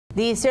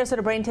The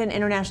Sarasota Bradenton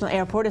International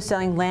Airport is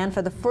selling land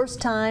for the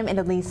first time in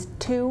at least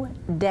 2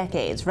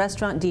 decades.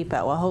 Restaurant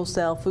Depot, a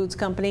wholesale foods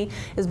company,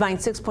 is buying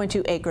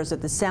 6.2 acres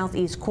at the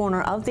southeast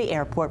corner of the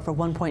airport for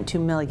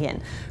 $1.2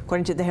 million.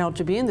 According to the Herald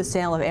Tribune, the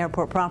sale of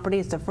airport property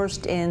is the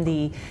first in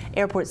the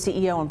airport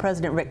CEO and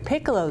President Rick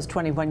Piccolo's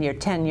 21-year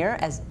tenure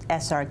as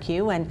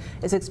SRQ and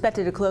is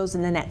expected to close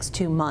in the next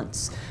 2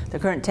 months. The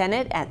current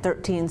tenant at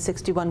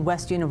 1361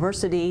 West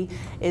University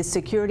is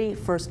Security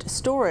First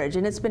Storage,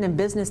 and it's been in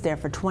business there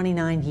for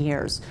 29 years.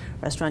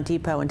 Restaurant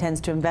Depot intends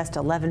to invest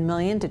 $11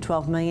 million to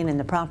 $12 million in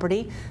the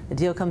property. The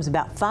deal comes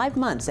about 5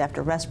 months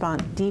after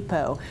Restaurant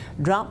Depot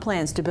dropped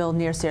plans to build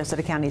near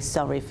Sarasota County's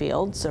Celery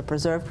Fields, a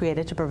preserve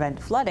created to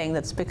prevent flooding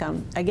that's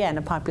become, again,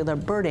 a popular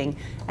birding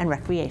and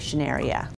recreation area.